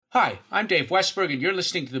Hi, I'm Dave Westberg, and you're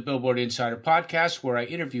listening to the Billboard Insider Podcast, where I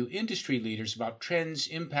interview industry leaders about trends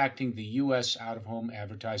impacting the U.S. out-of-home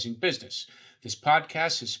advertising business. This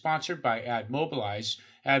podcast is sponsored by AdMobilize.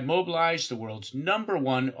 AdMobilize, the world's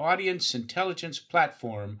 #1 audience intelligence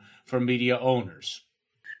platform for media owners.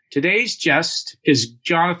 Today's guest is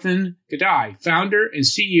Jonathan Gudai, founder and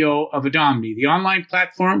CEO of Adomni, the online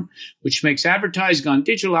platform which makes advertising on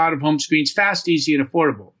digital out-of-home screens fast, easy, and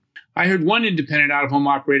affordable. I heard one independent out-of-home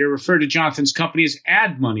operator refer to Jonathan's company as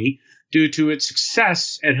Ad Money due to its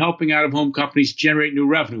success at helping out-of-home companies generate new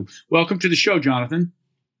revenue. Welcome to the show, Jonathan.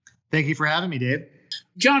 Thank you for having me, Dave.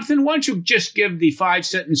 Jonathan, why don't you just give the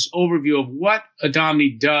 5-sentence overview of what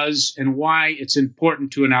Adomni does and why it's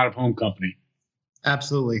important to an out-of-home company?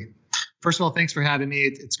 Absolutely. First of all, thanks for having me.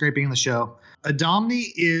 It's great being on the show. Adomni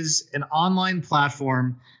is an online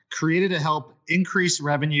platform created to help increase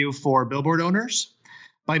revenue for billboard owners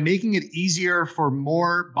by making it easier for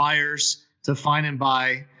more buyers to find and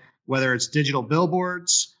buy, whether it's digital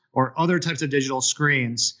billboards or other types of digital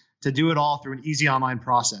screens, to do it all through an easy online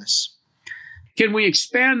process. Can we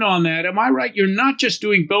expand on that? Am I right? You're not just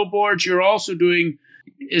doing billboards, you're also doing,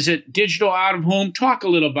 is it digital out of home? Talk a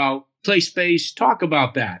little about place-based. Talk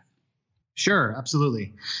about that. Sure,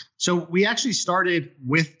 absolutely. So we actually started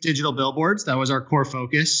with digital billboards. That was our core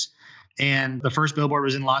focus. And the first billboard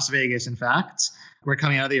was in Las Vegas, in fact. We're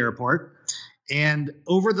coming out of the airport. And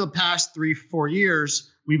over the past 3-4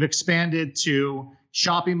 years, we've expanded to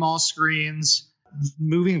shopping mall screens,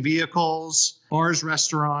 moving vehicles, bars,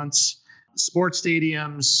 restaurants, sports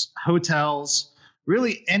stadiums, hotels,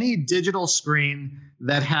 really any digital screen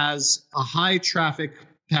that has a high traffic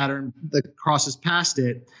pattern that crosses past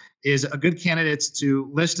it is a good candidate to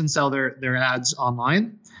list and sell their ads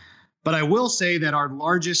online. But I will say that our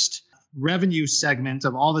largest revenue segment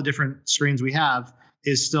of all the different screens we have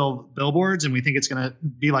is still billboards, and we think it's going to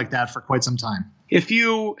be like that for quite some time. If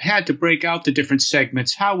you had to break out the different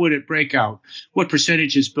segments, how would it break out? What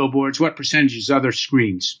percentage is billboards? What percentage is other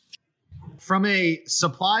screens? From a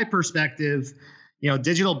supply perspective,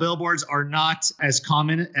 digital billboards are not as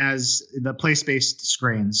common as the place-based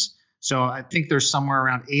screens. So I think there's somewhere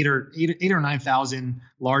around 8 or 9,000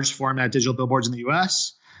 large format digital billboards in the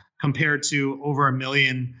U.S. compared to over 1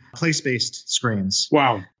 million place-based screens.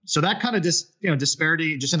 Wow. So that kind of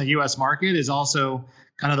disparity just in the U.S. market is also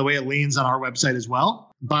kind of the way it leans on our website as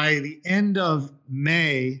well. By the end of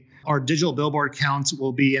May, our digital billboard count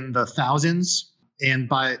will be in the thousands. And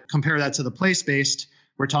compare that to the place-based,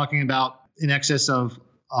 we're talking about in excess of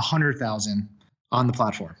 100,000 on the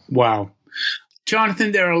platform. Wow.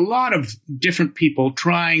 Jonathan, there are a lot of different people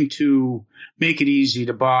trying to make it easy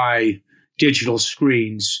to buy digital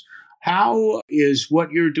screens. How is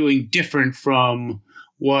what you're doing different from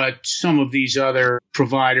what some of these other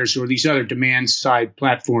providers or these other demand side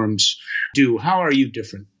platforms do? How are you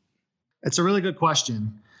different? It's a really good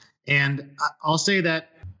question. And I'll say that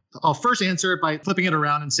I'll first answer it by flipping it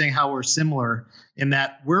around and saying how we're similar in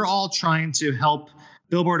that we're all trying to help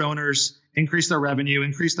billboard owners increase their revenue,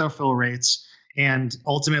 increase their fill rates, and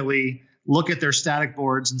ultimately look at their static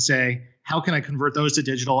boards and say, how can I convert those to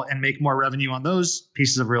digital and make more revenue on those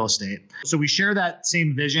pieces of real estate? So we share that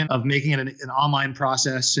same vision of making it an online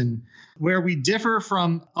process. And where we differ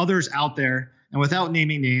from others out there, and without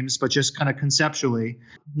naming names, but just kind of conceptually,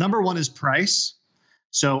 number one is price.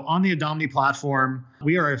 So on the Adomni platform,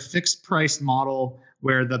 we are a fixed price model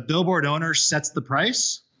where the billboard owner sets the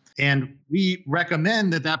price. And we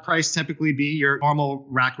recommend that price typically be your normal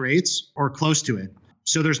rack rates or close to it.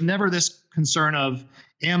 So there's never this concern of,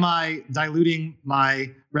 am I diluting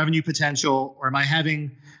my revenue potential, or am I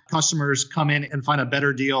having customers come in and find a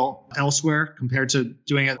better deal elsewhere compared to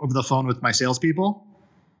doing it over the phone with my salespeople?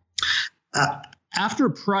 After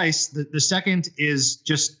price, the second is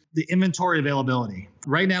just the inventory availability.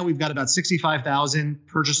 Right now, we've got about 65,000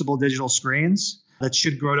 purchasable digital screens that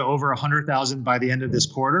should grow to over 100,000 by the end of this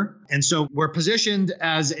quarter. And so we're positioned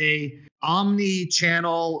as a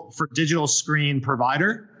omni-channel for digital screen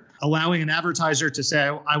provider, allowing an advertiser to say,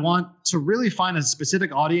 I want to really find a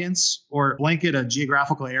specific audience or blanket a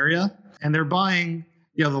geographical area. And they're buying,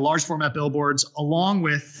 the large format billboards along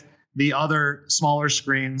with the other smaller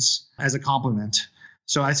screens as a complement.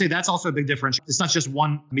 So I'd say that's also a big difference. It's not just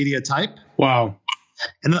one media type. Wow.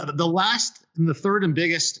 And the last and the third and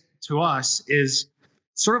biggest to us is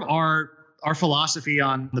sort of our philosophy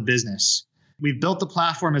on the business. We've built the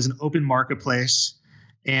platform as an open marketplace.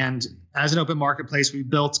 And as an open marketplace, we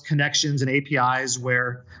built connections and APIs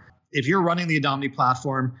where if you're running the Adomni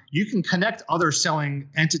platform, you can connect other selling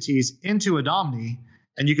entities into Adomni,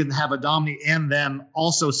 and you can have Adomni and them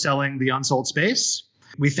also selling the unsold space.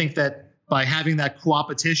 We think that by having that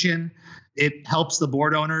co-opetition, it helps the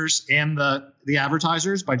board owners and the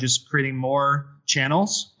advertisers by just creating more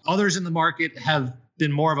channels. Others in the market have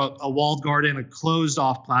been more of a walled garden, a closed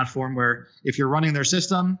off platform where if you're running their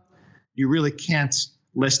system, you really can't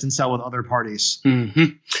list and sell with other parties. Mm-hmm.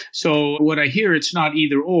 So what I hear, it's not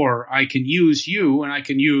either or. I can use you and I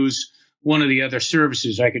can use one of the other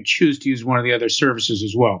services. I could choose to use one of the other services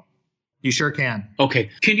as well. You sure can.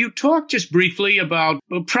 Okay. Can you talk just briefly about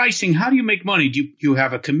pricing? How do you make money? Do you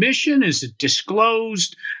have a commission? Is it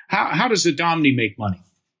disclosed? How does the Domini make money?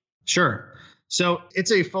 Sure. So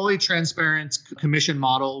it's a fully transparent commission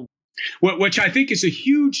model. Which I think is a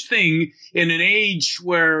huge thing in an age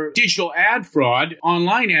where digital ad fraud,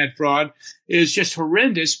 online ad fraud, is just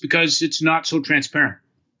horrendous because it's not so transparent.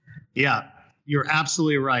 Yeah, you're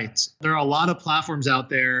absolutely right. There are a lot of platforms out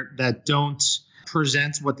there that don't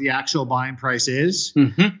present what the actual buying price is.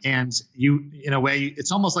 Mm-hmm. And you, in a way,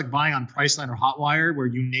 it's almost like buying on Priceline or Hotwire, where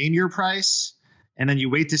you name your price and then you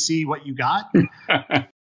wait to see what you got.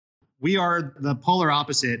 We are the polar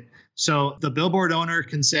opposite. So the billboard owner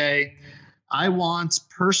can say, I want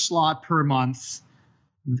per slot per month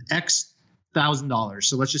X $1,000.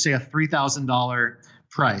 So let's just say a $3,000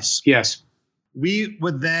 price. Yes. We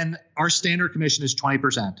would then, our standard commission is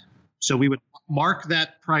 20%. So we would mark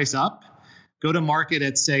that price up, go to market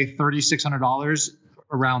at say $3,600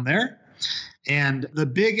 around there. And the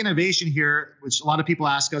big innovation here, which a lot of people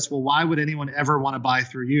ask us, well, why would anyone ever want to buy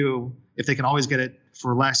through you if they can always get it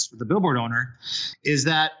for less with the billboard owner, is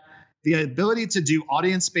that the ability to do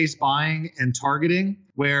audience-based buying and targeting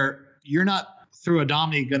where you're not through a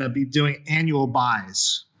Domini going to be doing annual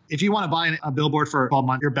buys. If you want to buy a billboard for 12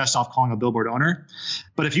 months, you're best off calling a billboard owner.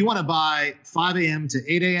 But if you want to buy 5 a.m. to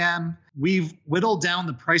 8 a.m., we've whittled down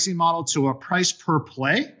the pricing model to a price per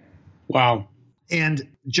play. Wow. And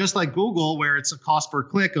just like Google, where it's a cost per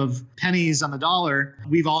click of pennies on the dollar,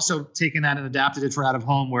 we've also taken that and adapted it for out of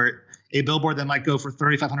home, where a billboard that might go for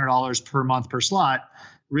 $3,500 per month per slot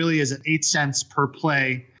really is an 8 cents per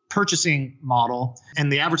play purchasing model.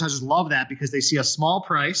 And the advertisers love that because they see a small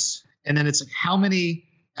price. And then it's like, how many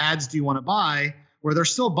ads do you want to buy? Where they're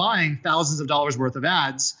still buying thousands of dollars worth of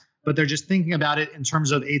ads, but they're just thinking about it in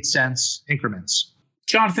terms of 8 cents increments.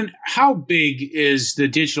 Jonathan, how big is the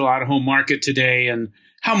digital out-of-home market today, and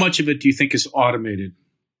how much of it do you think is automated?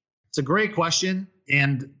 It's a great question.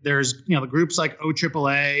 And there's, the groups like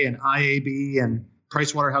OAAA and IAB and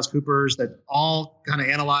PricewaterhouseCoopers that all kind of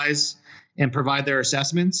analyze and provide their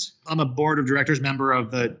assessments. I'm a board of directors member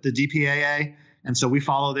of the DPAA, and so we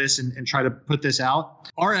follow this and try to put this out.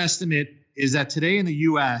 Our estimate is that today in the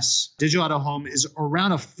U.S., digital out-of-home is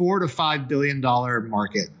around a $4 to $5 billion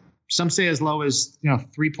market. Some say as low as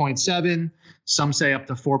 3.7, some say up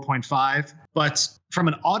to 4.5. But from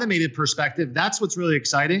an automated perspective, that's what's really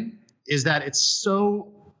exciting, is that it's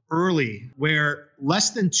so early where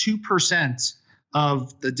less than 2%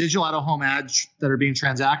 of the digital out-of-home ads that are being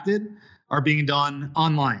transacted are being done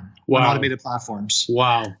online on automated platforms.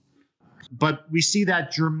 Wow. But we see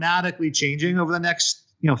that dramatically changing over the next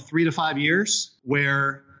 3 to 5 years,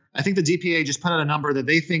 where I think the DPA just put out a number that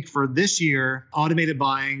they think for this year, automated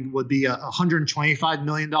buying would be a $125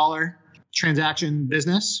 million transaction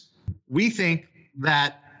business. We think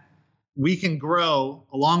that we can grow,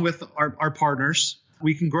 along with our partners,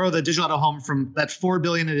 we can grow the digital out-of-home from that $4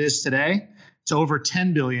 billion it is today to over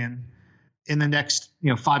 $10 billion in the next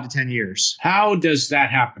 5 to 10 years. How does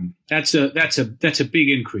that happen? That's a big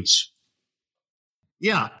increase.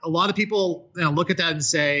 Yeah, a lot of people look at that and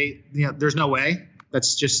say, there's no way.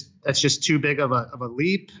 That's just too big of a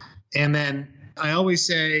leap. And then I always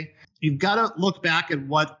say, you've got to look back at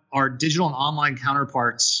what our digital and online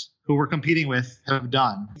counterparts who we're competing with have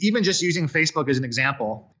done. Even just using Facebook as an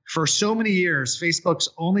example, for so many years, Facebook's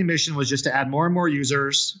only mission was just to add more and more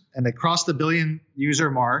users, and they crossed the billion user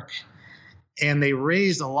mark, and they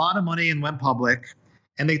raised a lot of money and went public,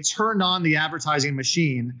 and they turned on the advertising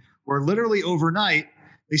machine where literally overnight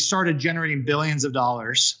they started generating billions of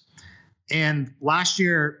dollars. And last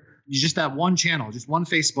year, just that one channel, just one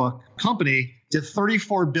Facebook company did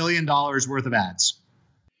 $34 billion worth of ads.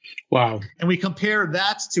 Wow. And we compare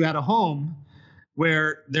that to out of home,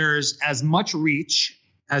 where there's as much reach,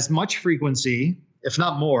 as much frequency, if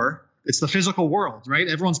not more. It's the physical world, right?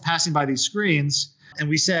 Everyone's passing by these screens. And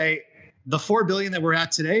we say the $4 billion that we're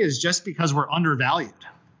at today is just because we're undervalued.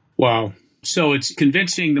 Wow. So it's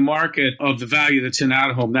convincing the market of the value that's in out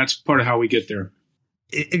of home. That's part of how we get there.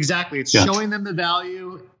 Exactly. It's showing them the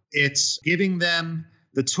value. It's giving them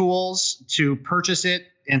the tools to purchase it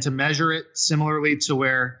and to measure it similarly to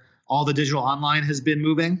where all the digital online has been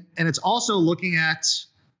moving. And it's also looking at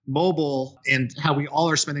mobile and how we all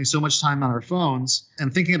are spending so much time on our phones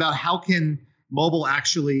and thinking about how can mobile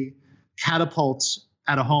actually catapult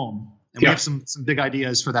out of home. And we have some big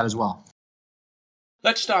ideas for that as well.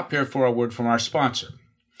 Let's stop here for a word from our sponsor.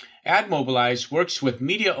 AdMobilize works with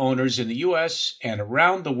media owners in the U.S. and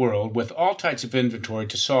around the world with all types of inventory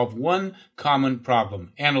to solve one common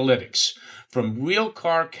problem, analytics. From real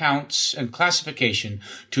car counts and classification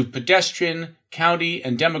to pedestrian, county,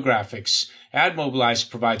 and demographics, AdMobilize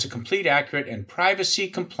provides a complete, accurate, and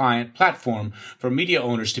privacy-compliant platform for media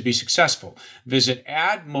owners to be successful. Visit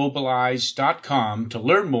admobilize.com to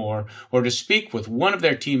learn more or to speak with one of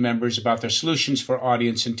their team members about their solutions for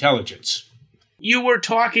audience intelligence. You were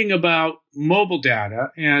talking about mobile data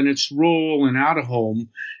and its role in out-of-home.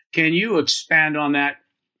 Can you expand on that?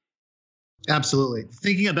 Absolutely.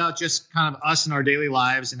 Thinking about just kind of us in our daily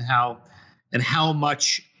lives and how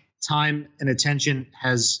much time and attention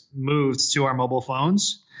has moved to our mobile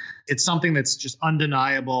phones. It's something that's just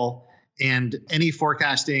undeniable. And any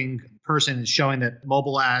forecasting person is showing that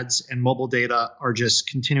mobile ads and mobile data are just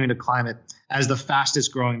continuing to climb it as the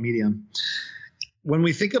fastest growing medium. When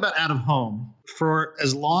we think about out of home, for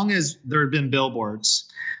as long as there have been billboards,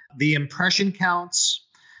 the impression counts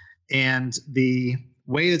and the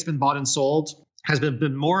way it's been bought and sold has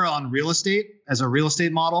been more on real estate as a real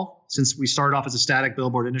estate model since we started off as a static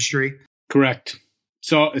billboard industry. Correct.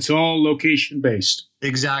 So it's all location based.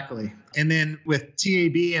 Exactly. And then with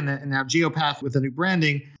TAB and now GeoPath with the new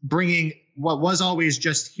branding, bringing what was always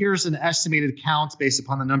just here's an estimated count based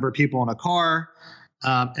upon the number of people in a car.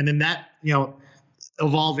 And then that,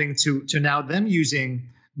 evolving to now them using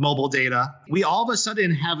mobile data, we all of a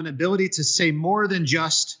sudden have an ability to say more than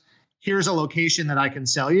just here's a location that I can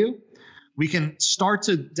sell you. We can start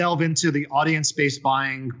to delve into the audience-based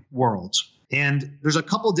buying world. And there's a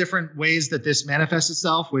couple different ways that this manifests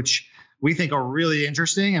itself, which we think are really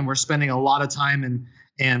interesting. And we're spending a lot of time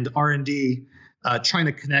and R&D trying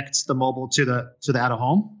to connect the mobile to the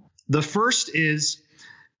out-of-home. The first is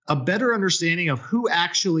a better understanding of who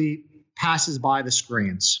actually passes by the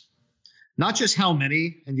screens. Not just how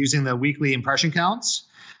many and using the weekly impression counts,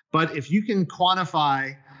 but if you can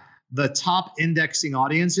quantify the top indexing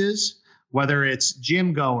audiences, whether it's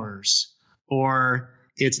gym goers or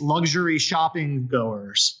it's luxury shopping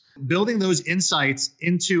goers, building those insights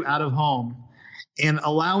into out of home and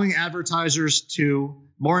allowing advertisers to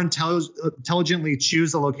more intelligently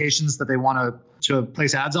choose the locations that they want to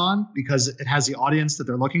place ads on because it has the audience that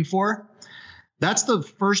they're looking for. That's the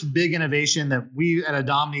first big innovation that we at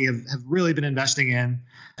Adomni have really been investing in.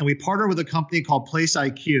 And we partner with a company called Place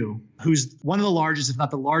IQ, who's one of the largest, if not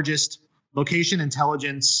the largest, location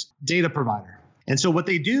intelligence data provider. And so what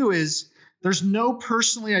they do is there's no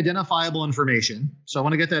personally identifiable information. So I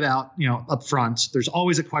want to get that out, up front. There's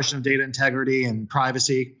always a question of data integrity and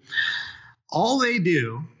privacy. All they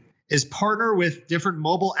do is partner with different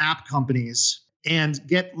mobile app companies and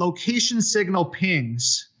get location signal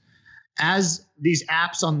pings as these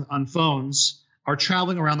apps on phones are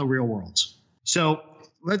traveling around the real world. So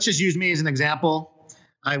let's just use me as an example.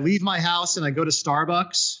 I leave my house and I go to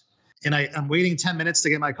Starbucks and I'm waiting 10 minutes to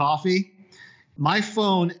get my coffee. My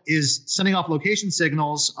phone is sending off location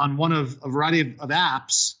signals on one of a variety of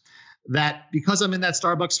apps that because I'm in that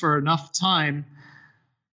Starbucks for enough time,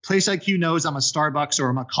 Place IQ knows I'm a Starbucks or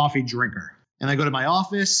I'm a coffee drinker. And I go to my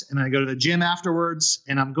office and I go to the gym afterwards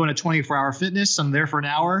and I'm going to 24-hour fitness. I'm there for an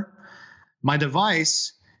hour. My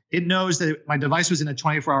device, it knows that my device was in a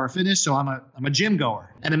 24-hour fitness, so I'm a gym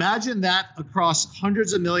goer. And imagine that across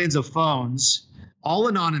hundreds of millions of phones, all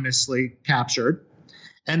anonymously captured,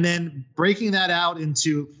 and then breaking that out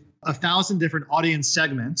into 1,000 different audience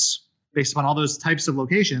segments based upon all those types of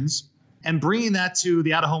locations, and bringing that to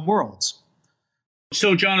the out-of-home world.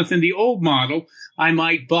 So, Jonathan, the old model, I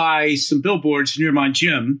might buy some billboards near my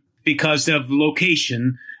gym because of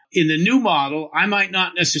location. In the new model, I might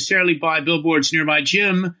not necessarily buy billboards near my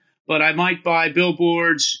gym, but I might buy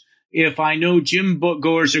billboards if I know gym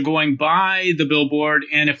goers are going by the billboard,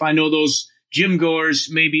 and if I know those gym goers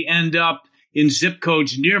maybe end up in zip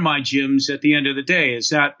codes near my gyms at the end of the day. Is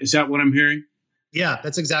that what I'm hearing? Yeah,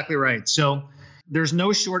 that's exactly right. So there's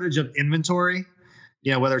no shortage of inventory,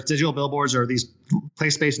 whether it's digital billboards or these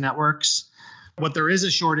place-based networks. What there is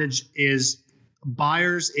a shortage is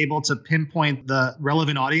buyers able to pinpoint the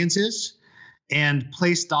relevant audiences and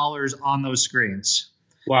place dollars on those screens.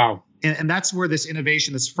 Wow. And that's where this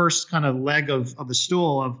innovation, this first kind of leg of the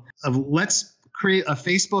stool of let's create a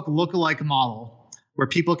Facebook lookalike model where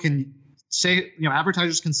people can say,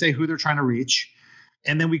 advertisers can say who they're trying to reach.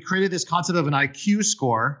 And then we created this concept of an IQ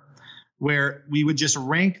score where we would just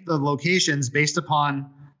rank the locations based upon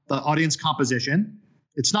the audience composition.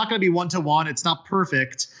 It's not going to be one-to-one. It's not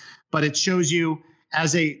perfect, but it shows you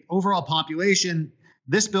as a overall population,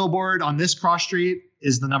 this billboard on this cross street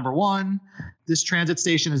is the number one. This transit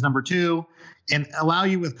station is number two, and allow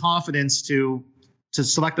you with confidence to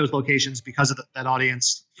select those locations because of that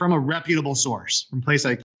audience from a reputable source, from a place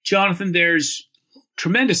like. Jonathan, there's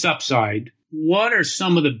tremendous upside. What are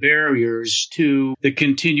some of the barriers to the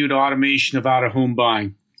continued automation of out-of-home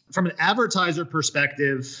buying? From an advertiser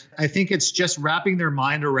perspective, I think it's just wrapping their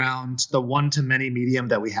mind around the one-to-many medium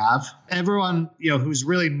that we have. Everyone, who's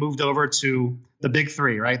really moved over to the big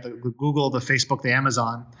three, right? The Google, the Facebook, the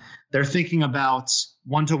Amazon, they're thinking about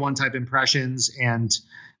one-to-one type impressions and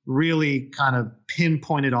really kind of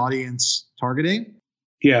pinpointed audience targeting.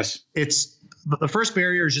 Yes. It's the first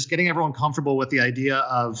barrier is just getting everyone comfortable with the idea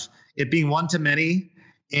of it being one-to-many.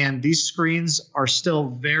 And these screens are still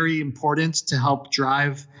very important to help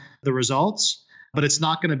drive the results, but it's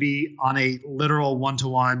not going to be on a literal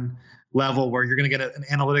one-to-one level where you're going to get an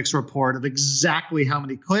analytics report of exactly how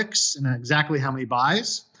many clicks and exactly how many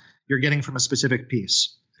buys you're getting from a specific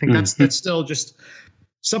piece. I think that's still just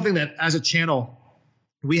something that as a channel,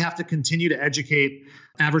 we have to continue to educate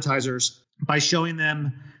advertisers by showing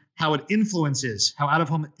them how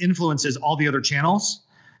out-of-home influences all the other channels,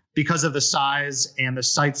 because of the size and the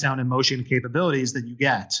sight, sound, and motion capabilities that you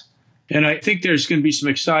get. And I think there's going to be some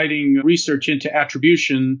exciting research into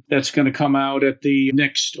attribution that's going to come out at the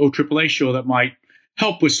next OAAA show that might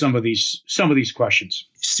help with some of these questions.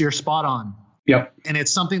 You're spot on. Yep. And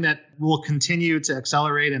it's something that will continue to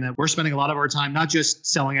accelerate, and that we're spending a lot of our time not just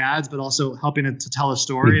selling ads, but also helping it to tell a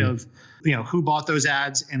story of who bought those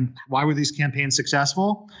ads and why were these campaigns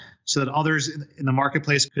successful, so that others in the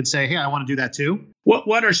marketplace could say, hey, I want to do that too.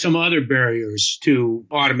 What are some other barriers to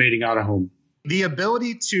automating out of home? The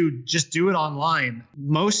ability to just do it online.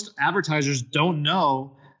 Most advertisers don't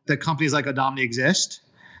know that companies like Adomni exist.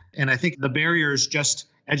 And I think the barrier is just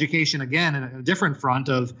education, again, in a different front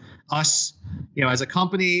of us, as a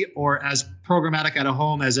company or as programmatic out of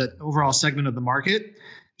home, as an overall segment of the market,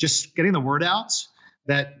 just getting the word out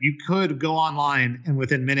that you could go online and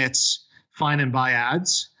within minutes find and buy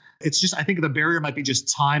ads. It's just, I think the barrier might be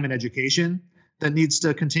just time and education that needs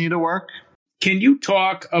to continue to work. Can you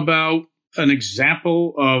talk about an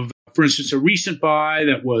example of, for instance, a recent buy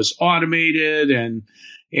that was automated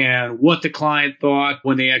and what the client thought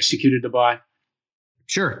when they executed the buy?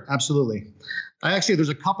 Sure, absolutely. There's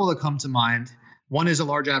a couple that come to mind. One is a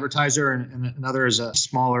large advertiser and another is a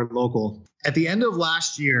smaller local. At the end of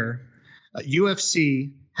last year,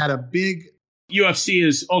 UFC had a big... UFC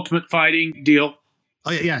is Ultimate Fighting deal.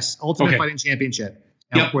 Oh, yes. Ultimate Fighting Championship.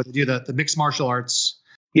 Where they do the mixed martial arts.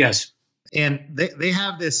 Yes. And they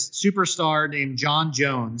have this superstar named John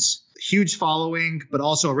Jones, huge following, but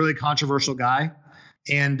also a really controversial guy.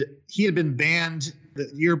 And he had been banned the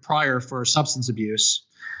year prior for substance abuse.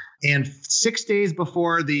 And 6 days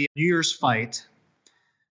before the New Year's fight,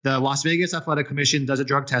 the Las Vegas Athletic Commission does a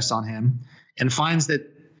drug test on him and finds that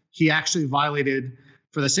he actually violated,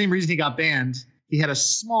 for the same reason he got banned, he had a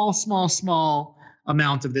small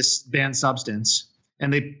amount of this banned substance,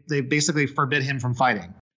 and they basically forbid him from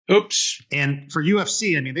fighting. Oops. And for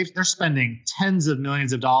UFC, they're spending tens of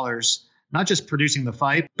millions of dollars, not just producing the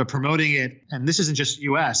fight, but promoting it. And this isn't just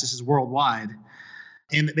US, this is worldwide.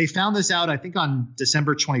 And they found this out, I think, on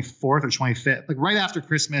December 24th or 25th, like right after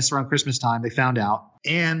Christmas, around Christmas time, they found out.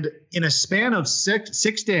 And in a span of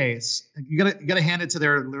six days, you gotta hand it to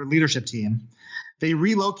their leadership team. They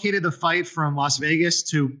relocated the fight from Las Vegas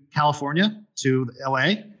to California, to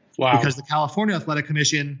LA. Wow. Because the California Athletic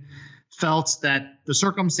Commission felt that the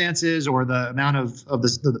circumstances or the amount of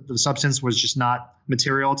the substance was just not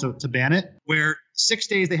material to ban it. Where 6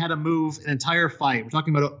 days they had to move an entire fight. We're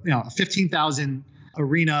talking about a 15,000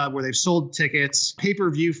 arena where they've sold tickets,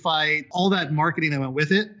 pay-per-view fight, all that marketing that went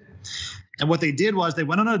with it. And what they did was they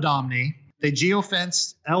went on Adomni. They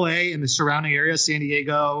geofenced LA and the surrounding area, San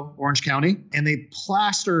Diego, Orange County, and they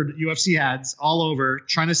plastered UFC ads all over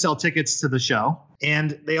trying to sell tickets to the show.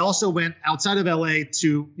 And they also went outside of LA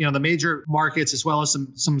to, the major markets, as well as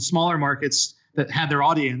some smaller markets that had their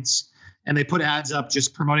audience. And they put ads up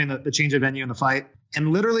just promoting the change of venue in the fight.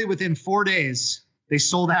 And literally within 4 days, they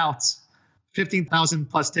sold out 15,000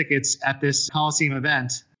 plus tickets at this Coliseum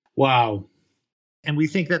event. Wow. And we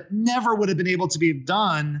think that never would have been able to be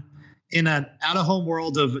done in an out-of-home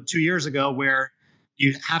world of 2 years ago, where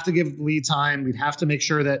you have to give lead time. We'd have to make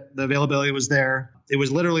sure that the availability was there. It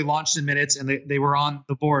was literally launched in minutes, and they were on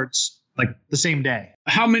the boards like the same day.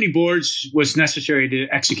 How many boards was necessary to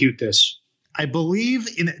execute this? I believe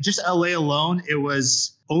in just LA alone, it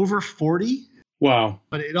was over 40. Wow.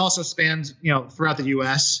 But it also spanned, throughout the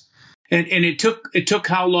US. And it took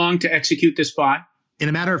how long to execute this buy? In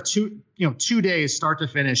a matter of 2 days, start to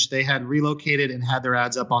finish, they had relocated and had their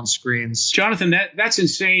ads up on screens. Jonathan, that's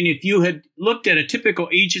insane. If you had looked at a typical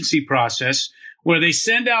agency process where they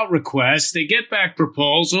send out requests, they get back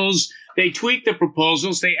proposals, they tweak the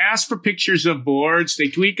proposals, they ask for pictures of boards, they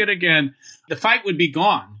tweak it again, the fight would be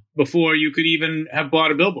gone before you could even have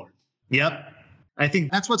bought a billboard. Yep. I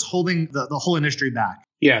think that's what's holding the whole industry back.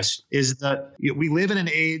 Yes. Is that we live in an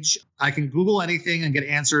age, I can Google anything and get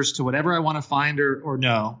answers to whatever I want to find or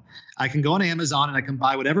know. I can go on Amazon and I can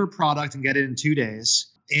buy whatever product and get it in 2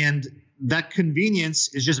 days. And that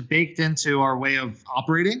convenience is just baked into our way of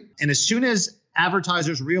operating. And as soon as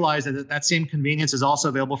advertisers realize that same convenience is also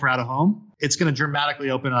available for out of home, it's going to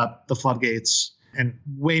dramatically open up the floodgates and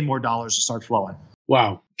way more dollars to start flowing.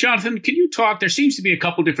 Wow. Jonathan, can you talk? There seems to be a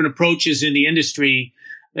couple different approaches in the industry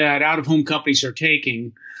that out-of-home companies are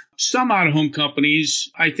taking. Some out-of-home companies,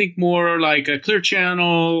 I think more like a Clear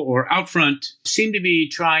Channel or Outfront, seem to be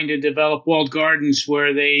trying to develop walled gardens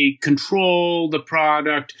where they control the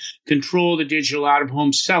product, control the digital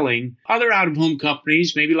out-of-home selling. Other out-of-home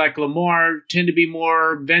companies, maybe like Lamar, tend to be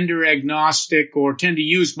more vendor agnostic or tend to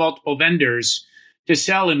use multiple vendors to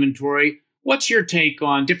sell inventory. What's your take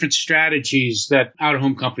on different strategies that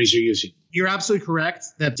out-of-home companies are using? You're absolutely correct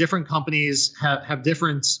that different companies have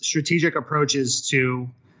different strategic approaches to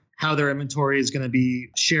how their inventory is going to be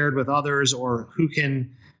shared with others or who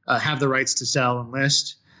can have the rights to sell and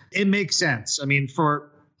list. It makes sense. I mean,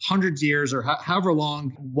 for hundreds of years or however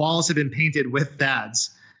long walls have been painted with ads,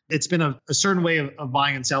 it's been a certain way of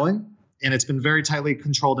buying and selling, and it's been very tightly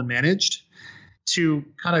controlled and managed. To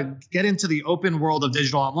kind of get into the open world of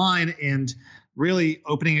digital online and really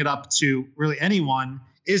opening it up to really anyone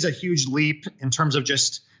is a huge leap in terms of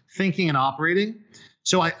just thinking and operating.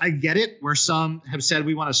 So I get it where some have said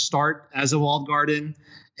we want to start as a walled garden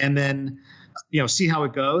and then see how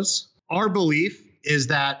it goes. Our belief is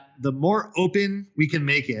that the more open we can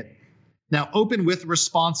make it, now open with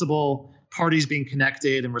responsible parties being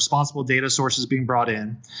connected and responsible data sources being brought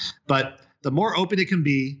in, but the more open it can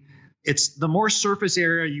be, it's the more surface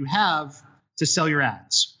area you have to sell your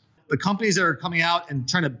ads. The companies that are coming out and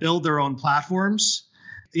trying to build their own platforms,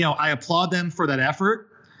 I applaud them for that effort.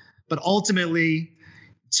 But ultimately,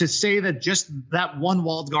 to say that just that one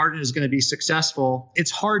walled garden is going to be successful, it's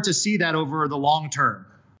hard to see that over the long term.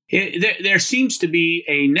 There seems to be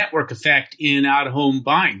a network effect in out-of-home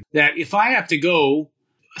buying that if I have to go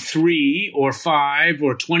 3 or 5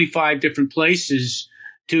 or 25 different places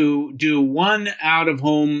to do one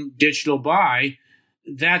out-of-home digital buy,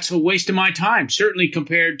 that's a waste of my time, certainly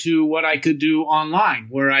compared to what I could do online,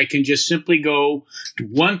 where I can just simply go to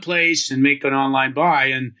one place and make an online buy.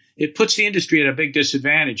 And it puts the industry at a big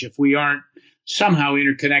disadvantage if we aren't somehow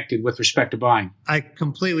interconnected with respect to buying. I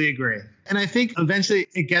completely agree. And I think eventually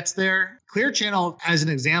it gets there. Clear Channel, as an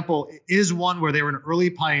example, is one where they were an early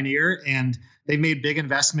pioneer and they made big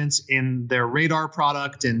investments in their radar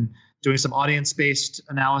product and doing some audience-based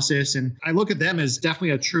analysis. And I look at them as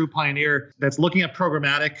definitely a true pioneer that's looking at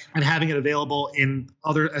programmatic and having it available in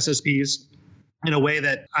other SSPs in a way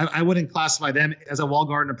that I wouldn't classify them as a walled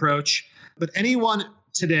garden approach. But anyone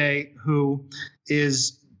today who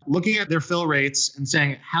is looking at their fill rates and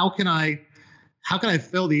saying, how can I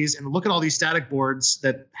fill these and look at all these static boards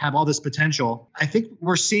that have all this potential? I think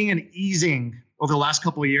we're seeing an easing over the last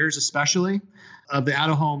couple of years, especially of the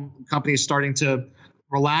out-of-home companies starting to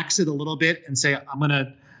relax it a little bit and say, I'm going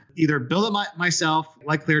to either build it myself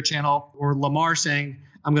like Clear Channel, or Lamar saying,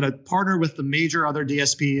 I'm going to partner with the major other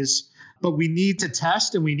DSPs, but we need to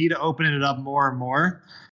test and we need to open it up more and more.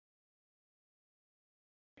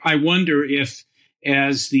 I wonder if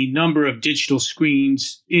as the number of digital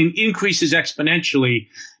screens increases exponentially,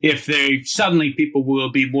 if suddenly people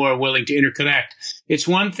will be more willing to interconnect. It's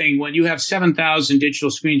one thing when you have 7,000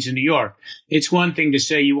 digital screens in New York. It's one thing to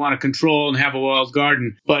say you want to control and have a walled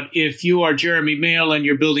garden. But if you are Jeremy Mail and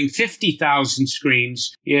you're building 50,000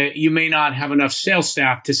 screens, you may not have enough sales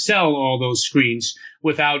staff to sell all those screens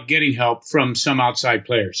without getting help from some outside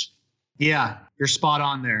players. Yeah, you're spot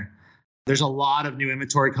on there. There's a lot of new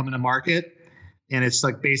inventory coming to market. And it's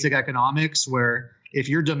like basic economics where if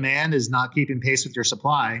your demand is not keeping pace with your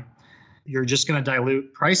supply, you're just going to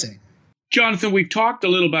dilute pricing. Jonathan, we've talked a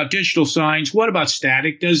little about digital signs. What about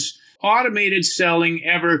static? Does automated selling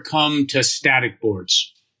ever come to static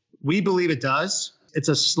boards? We believe it does. It's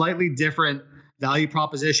a slightly different value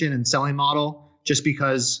proposition and selling model just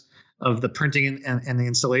because of the printing and the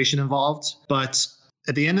installation involved. But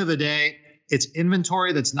at the end of the day, it's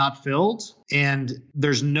inventory that's not filled, and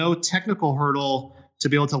there's no technical hurdle to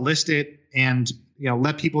be able to list it and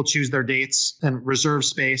let people choose their dates and reserve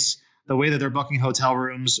space the way that they're booking hotel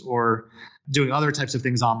rooms or doing other types of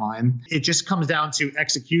things online. It just comes down to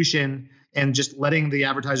execution and just letting the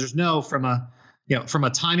advertisers know from a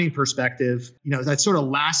timing perspective, that sort of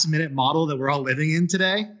last minute model that we're all living in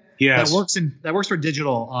today. Yes. That works for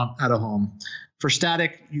digital out of home. For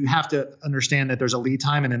static, you have to understand that there's a lead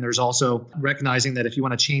time, and then there's also recognizing that if you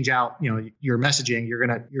want to change out, your messaging, you're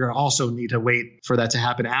gonna also need to wait for that to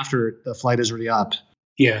happen after the flight is already up.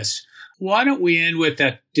 Yes. Why don't we end with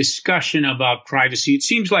that discussion about privacy? It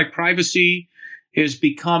seems like privacy is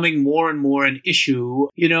becoming more and more an issue.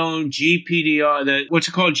 GPDR,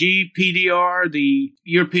 GPDR, the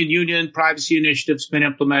European Union Privacy Initiative's been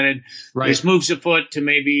implemented. Right. There's moves afoot to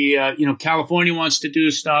maybe, California wants to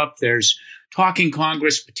do stuff. There's talk in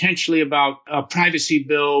Congress potentially about a privacy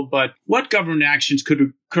bill. But what government actions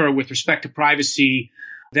could occur with respect to privacy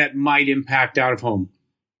that might impact out of home?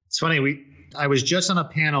 It's funny. I was just on a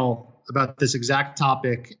panel about this exact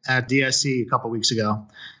topic at DSC a couple of weeks ago.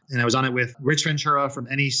 And I was on it with Rich Ventura from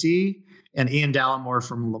NEC and Ian Dallimore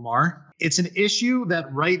from Lamar. It's an issue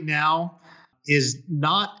that right now is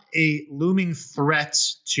not a looming threat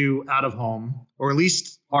to out of home, or at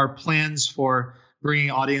least our plans for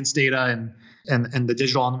bringing audience data and the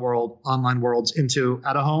digital online worlds into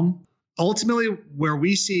out of home. Ultimately, where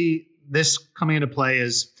we see this coming into play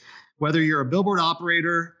is whether you're a billboard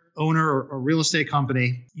operator, owner, or real estate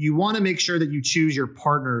company, you want to make sure that you choose your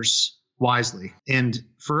partners wisely. And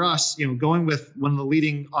for us, going with one of the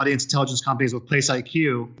leading audience intelligence companies with Place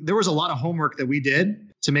IQ, there was a lot of homework that we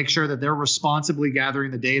did to make sure that they're responsibly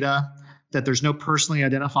gathering the data, that there's no personally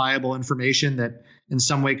identifiable information that in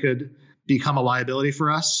some way could become a liability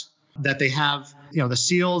for us, that they have, the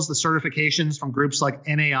seals, the certifications from groups like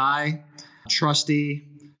NAI, Trusty,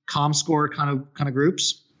 ComScore kind of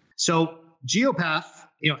groups. So Geopath,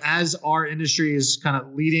 as our industry is kind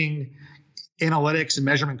of leading analytics and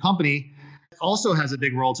measurement company, also has a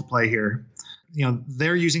big role to play here.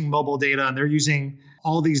 They're using mobile data and they're using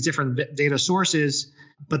all these different data sources,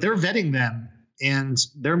 but they're vetting them and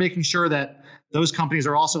they're making sure that those companies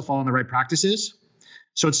are also following the right practices.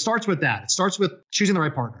 So it starts with that. It starts with choosing the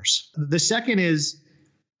right partners. The second is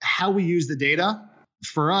how we use the data.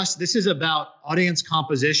 For us, this is about audience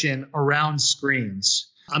composition around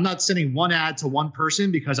screens. I'm not sending one ad to one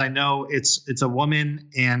person because I know it's a woman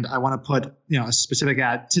and I want to put a specific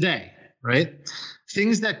ad today, right?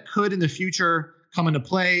 Things that could in the future come into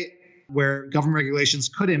play where government regulations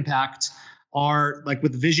could impact are like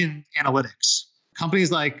with vision analytics.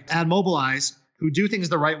 Companies like AdMobilize who do things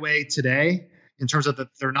the right way today in terms of that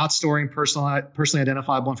they're not storing personally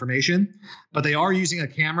identifiable information, but they are using a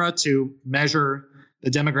camera to measure the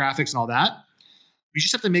demographics and all that. We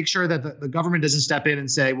just have to make sure that the government doesn't step in and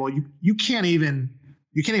say, well, you can't even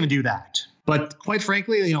do that. But quite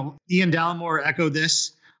frankly, Ian Dallimore echoed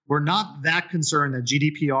this. We're not that concerned that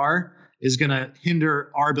GDPR is going to hinder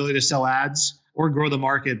our ability to sell ads or grow the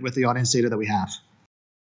market with the audience data that we have.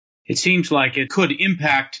 It seems like it could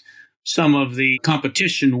impact some of the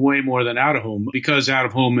competition way more than out of home, because out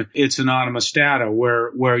of home, it's anonymous data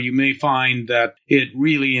where you may find that it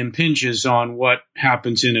really impinges on what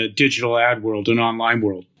happens in a digital ad world, an online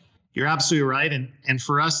world. You're absolutely right. And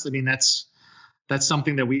for us, that's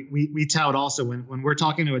something that we tout also when we're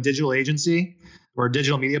talking to a digital agency or a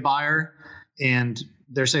digital media buyer and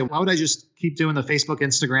they're saying, why would I just keep doing the Facebook,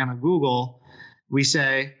 Instagram, and Google? We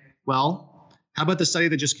say, well, how about the study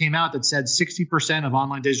that just came out that said 60% of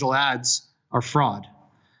online digital ads are fraud?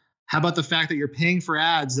 How about the fact that you're paying for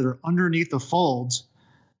ads that are underneath the folds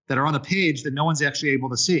that are on the page that no one's actually able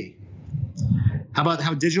to see? How about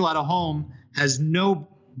how digital out of home has no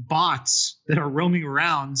bots that are roaming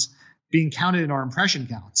around being counted in our impression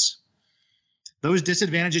counts? Those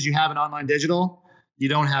disadvantages you have in online digital, you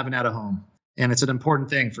don't have in out of home. And it's an important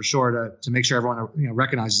thing for sure to make sure everyone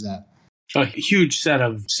recognizes that. A huge set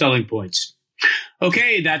of selling points.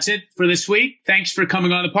 Okay, that's it for this week. Thanks for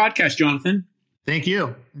coming on the podcast, Jonathan. Thank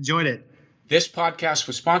you. Enjoyed it. This podcast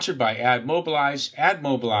was sponsored by AdMobilize.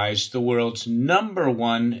 AdMobilize, the world's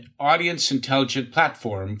 #1 audience intelligent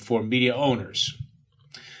platform for media owners.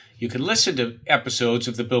 You can listen to episodes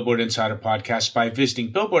of the Billboard Insider podcast by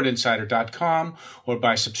visiting billboardinsider.com or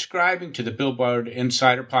by subscribing to the Billboard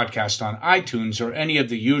Insider podcast on iTunes or any of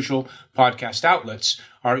the usual podcast outlets.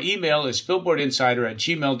 Our email is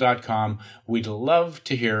billboardinsider@gmail.com. We'd love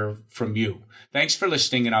to hear from you. Thanks for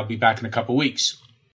listening, and I'll be back in a couple weeks.